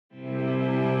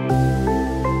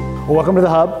Well, welcome to the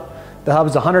Hub. The Hub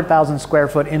is a 100,000 square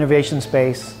foot innovation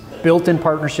space built in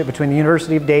partnership between the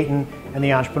University of Dayton and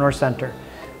the Entrepreneur Center.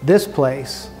 This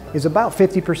place is about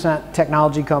 50%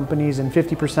 technology companies and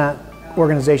 50%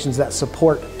 organizations that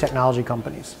support technology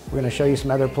companies. We're going to show you some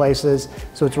other places.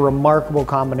 So it's a remarkable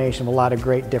combination of a lot of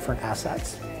great different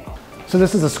assets. So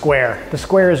this is a square. The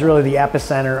square is really the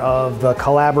epicenter of the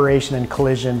collaboration and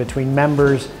collision between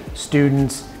members,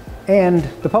 students, and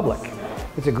the public.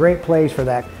 It's a great place for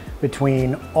that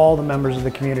between all the members of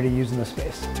the community using the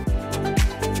space.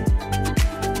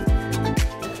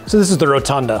 So this is the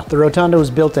Rotunda. The Rotunda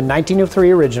was built in 1903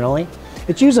 originally.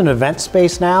 It's used as an event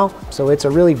space now, so it's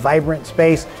a really vibrant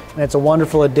space, and it's a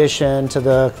wonderful addition to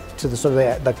the sort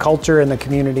of the culture and the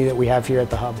community that we have here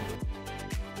at the Hub.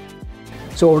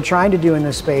 So what we're trying to do in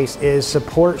this space is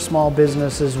support small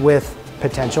businesses with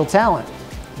potential talent,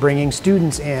 bringing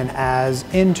students in as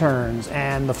interns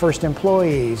and the first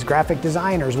employees, graphic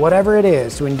designers, whatever it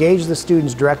is, to engage the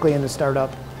students directly in the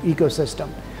startup ecosystem.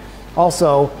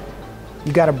 Also,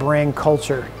 you got to bring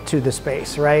culture to the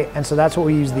space, right? And so that's what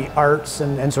we use the arts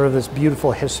and sort of this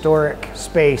beautiful historic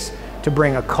space to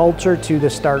bring a culture to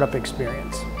the startup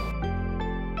experience.